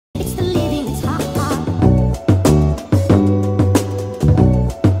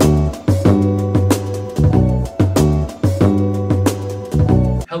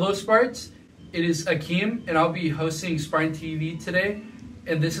Sparts. It is Akeem, and I'll be hosting Spartan TV today.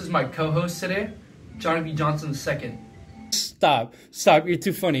 And this is my co-host today, Johnny B. Johnson II. Stop, you're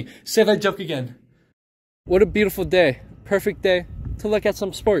too funny. Say that joke again. What a beautiful day, perfect day to look at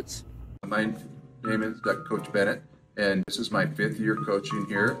some sports. My name is Coach Bennett, and this is my 5th year coaching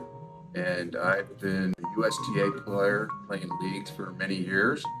here. And I've been a USTA player playing leagues for many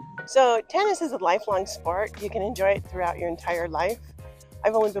years. So tennis is a lifelong sport. You can enjoy it throughout your entire life.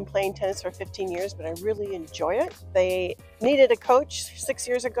 I've only been playing tennis for 15 years, but I really enjoy it. They needed a coach 6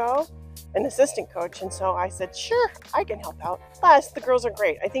 years ago, an assistant coach, and so I said, sure, I can help out. Plus, the girls are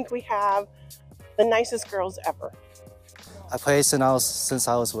great. I think we have the nicest girls ever. I played since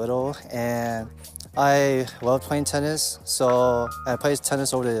I was little, and I love playing tennis, so I played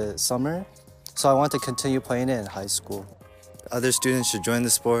tennis over the summer, so I want to continue playing it in high school. Other students should join the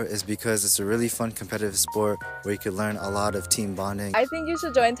sport is because it's a really fun competitive sport where you can learn a lot of team bonding. I think you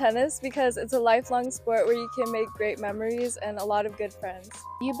should join tennis because it's a lifelong sport where you can make great memories and a lot of good friends.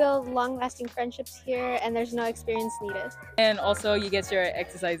 You build long-lasting friendships here and there's no experience needed. And also you get your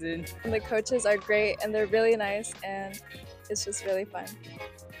exercise in. And the coaches are great and they're really nice and it's just really fun.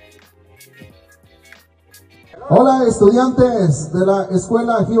 Hola estudiantes de la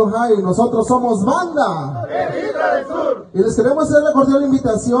escuela Hilhi, nosotros somos Banda del Sur y les queremos hacer la cordial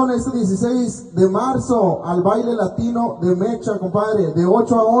invitación este 16 de marzo al baile latino de Mecha, compadre, de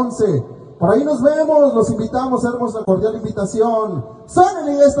 8 a 11. Por ahí nos vemos, los invitamos, hacemos la cordial invitación.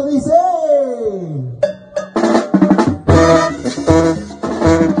 ¡Suenen! Y esto dice...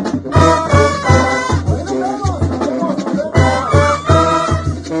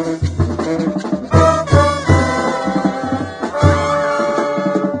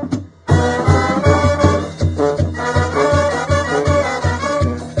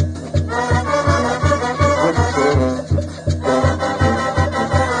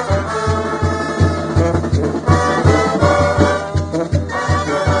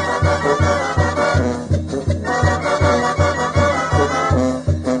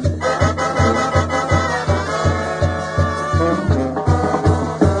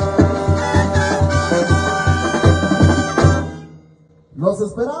 ¡Los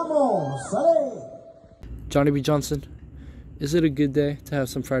esperamos! ¡Sale! Johnny B. Johnson, is it a good day to have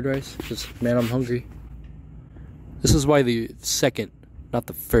some fried rice? Because, man, I'm hungry. This is why the second, not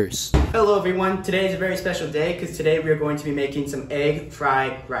the first. Hello everyone, today is a very special day because today we are going to be making some egg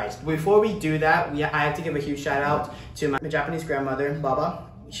fried rice. Before we do that, I have to give a huge shout out to my Japanese grandmother, Baba.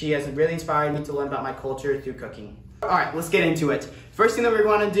 She has really inspired me to learn about my culture through cooking. Alright, let's get into it. First thing that we're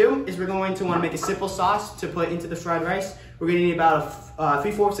going to do is we're going to want to make a simple sauce to put into the fried rice. We're going to need about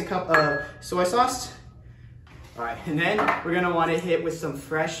 3/4 a cup of soy sauce. Alright, and then we're going to want to hit with some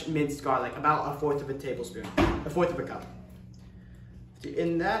fresh minced garlic, about 1/4 of a tablespoon, 1/4 of a cup.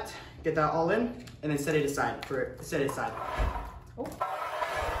 In that, get that all in, and then set it aside. Oh.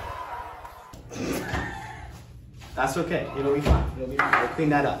 That's okay, it'll be fine, We'll clean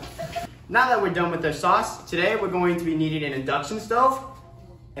that up. Now that we're done with our sauce, today we're going to be needing an induction stove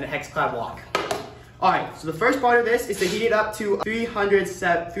and a hex-clad wok. Alright, so the first part of this is to heat it up to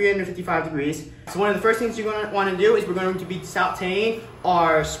 355 degrees. So one of the first things you're going to want to do is we're going to be sauteing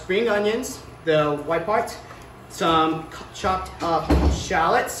our spring onions, the white parts, some chopped up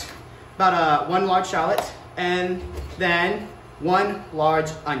shallots, about 1 large shallot, and then 1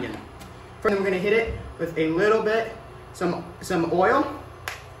 large onion. First, we're going to hit it with a little bit, some oil.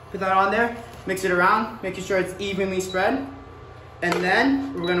 Put that on there, mix it around, making sure it's evenly spread. And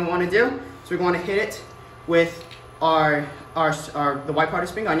then what we're going to want to do is we're going to hit it with the white part of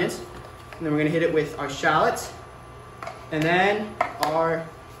spring onions. And then we're going to hit it with our shallots and then our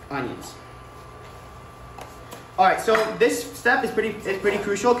onions. Alright, so this step is pretty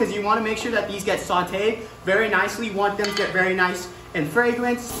crucial because you want to make sure that these get sauteed very nicely. You want them to get very nice and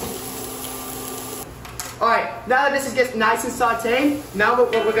fragrant. Alright, now that this gets nice and sauteed, now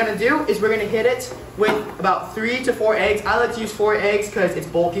what we're going to do is we're going to hit it with about 3 to 4 eggs. I like to use 4 eggs because it's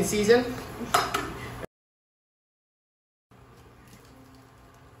bulking season.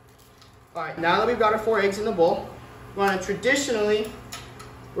 Alright, now that we've got our 4 eggs in the bowl, we're going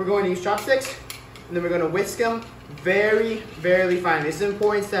to use chopsticks, and then we're going to whisk them very, very fine. This is an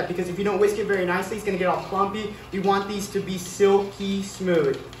important step because if you don't whisk it very nicely, it's going to get all clumpy. We want these to be silky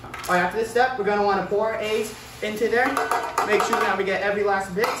smooth. Alright, after this step, we're going to want to pour our eggs into there. Make sure that we get every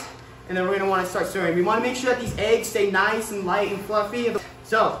last bit. And then we're going to want to start stirring. We want to make sure that these eggs stay nice and light and fluffy.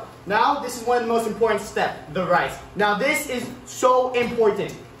 So, now this is one of the most important steps, the rice. Now this is so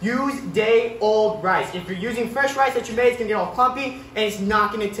important. Use day-old rice. If you're using fresh rice that you made, it's going to get all clumpy and it's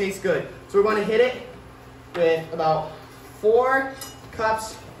not going to taste good. So we're going to hit it with about 4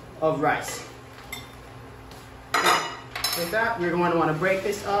 cups of rice. With that, we're going to want to break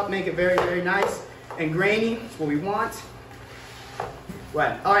this up, make it very, very nice and grainy. That's what we want.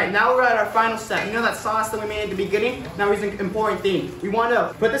 Right. All right, now we're at our final step. You know that sauce that we made at the beginning? Now here's the important thing. We want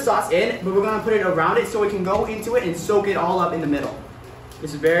to put the sauce in, but we're going to put it around it so we can go into it and soak it all up in the middle.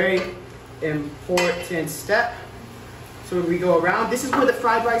 This is a very important step. So we go around. This is where the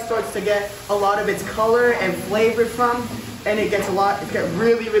fried rice starts to get a lot of its color and flavor from, and it gets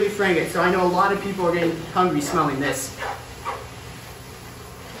really, really fragrant. So I know a lot of people are getting hungry smelling this.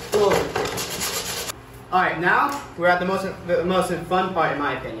 Cool. All right, now we're at the most fun part in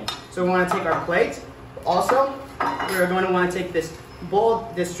my opinion. So we want to take our plate. Also, we're going to want to take this bowl,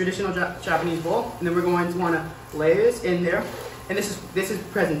 this traditional Japanese bowl, and then we're going to want to lay this in there. And this is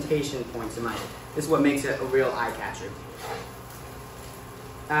presentation points in my opinion. This is what makes it a real eye catcher.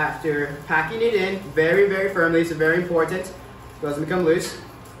 After packing it in very, very firmly, so very important, it doesn't become loose.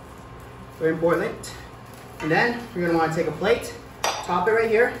 Very important. And then we're going to want to take a plate, top it right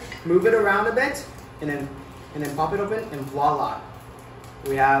here, move it around a bit, and then pop it open, and voila,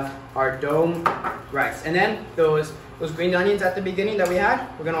 we have our dome rice. And then those green onions at the beginning that we had,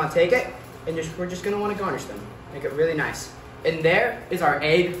 we're going to want to take it, and we're just going to want to garnish them, make it really nice. And there is our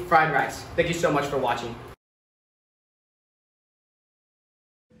egg fried rice. Thank you so much for watching.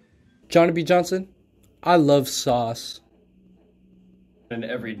 Johnny B. Johnson, I love sauce. On an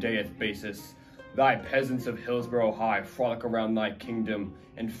everydayeth basis, thy peasants of Hillsboro High frolic around thy kingdom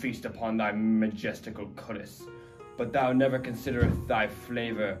and feast upon thy majestical codice. But thou never considereth thy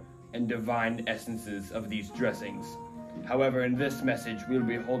flavor and divine essences of these dressings. However, in this message we'll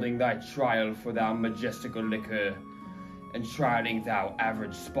be holding thy trial for thou majestical liquor, and trialing thou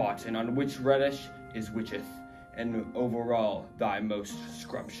average Spartan, on which relish is witcheth, and overall thy most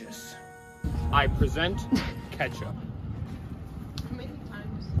scrumptious. I present ketchup. How many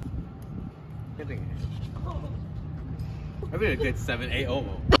times? I think a good 7, 8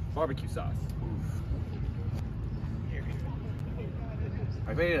 almost. Barbecue sauce. Here.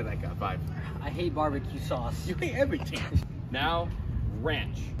 I rated like a 5. I hate barbecue sauce. You hate everything. Now,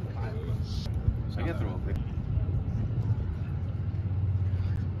 ranch. I get through a bit.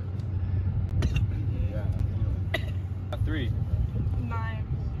 A 3. 9.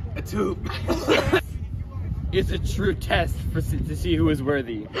 A 2. It's a true test to see who is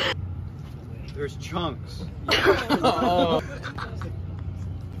worthy. There's chunks. Oh.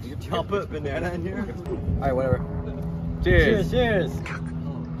 I'll put banana in here. Alright, whatever. Cheers. Cheers.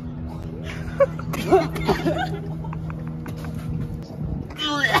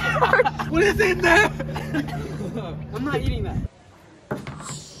 What is in there? I'm not eating that.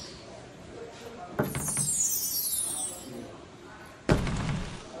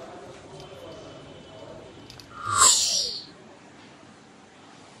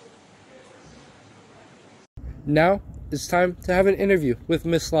 Now it's time to have an interview with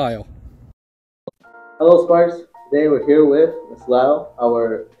Miss Lyle. Hello Sparks, today we're here with Miss Lyle,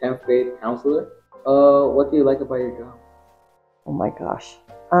 our 10th grade counselor. What do you like about your job? Oh my gosh.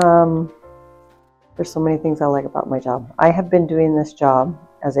 There's so many things I like about my job. I have been doing this job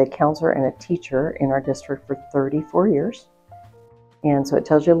as a counselor and a teacher in our district for 34 years. And so it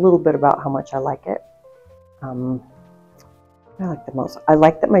tells you a little bit about how much I like it. I like the most. I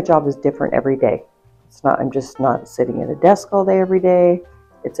like that my job is different every day. I'm just not sitting at a desk all day every day.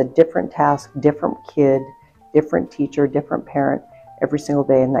 It's a different task, different kid, different teacher, different parent every single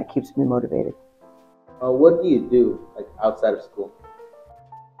day, and that keeps me motivated. What do you do, like outside of school?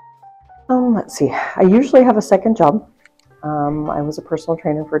 Let's see. I usually have a second job. I was a personal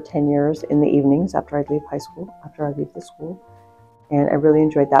trainer for 10 years in the evenings after I'd leave high school, after I leave the school. And I really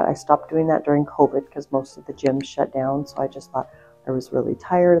enjoyed that. I stopped doing that during COVID because most of the gyms shut down. So I just thought I was really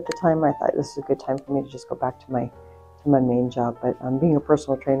tired at the time. I thought this is a good time for me to just go back to my main job. But being a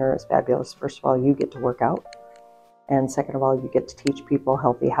personal trainer is fabulous. First of all, you get to work out. And second of all, you get to teach people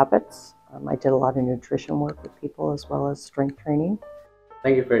healthy habits. I did a lot of nutrition work with people as well as strength training.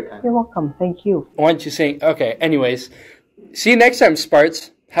 Thank you for your time. You're welcome. Thank you. Why don't you say, okay, anyways, see you next time,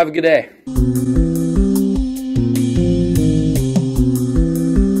 Sparts. Have a good day.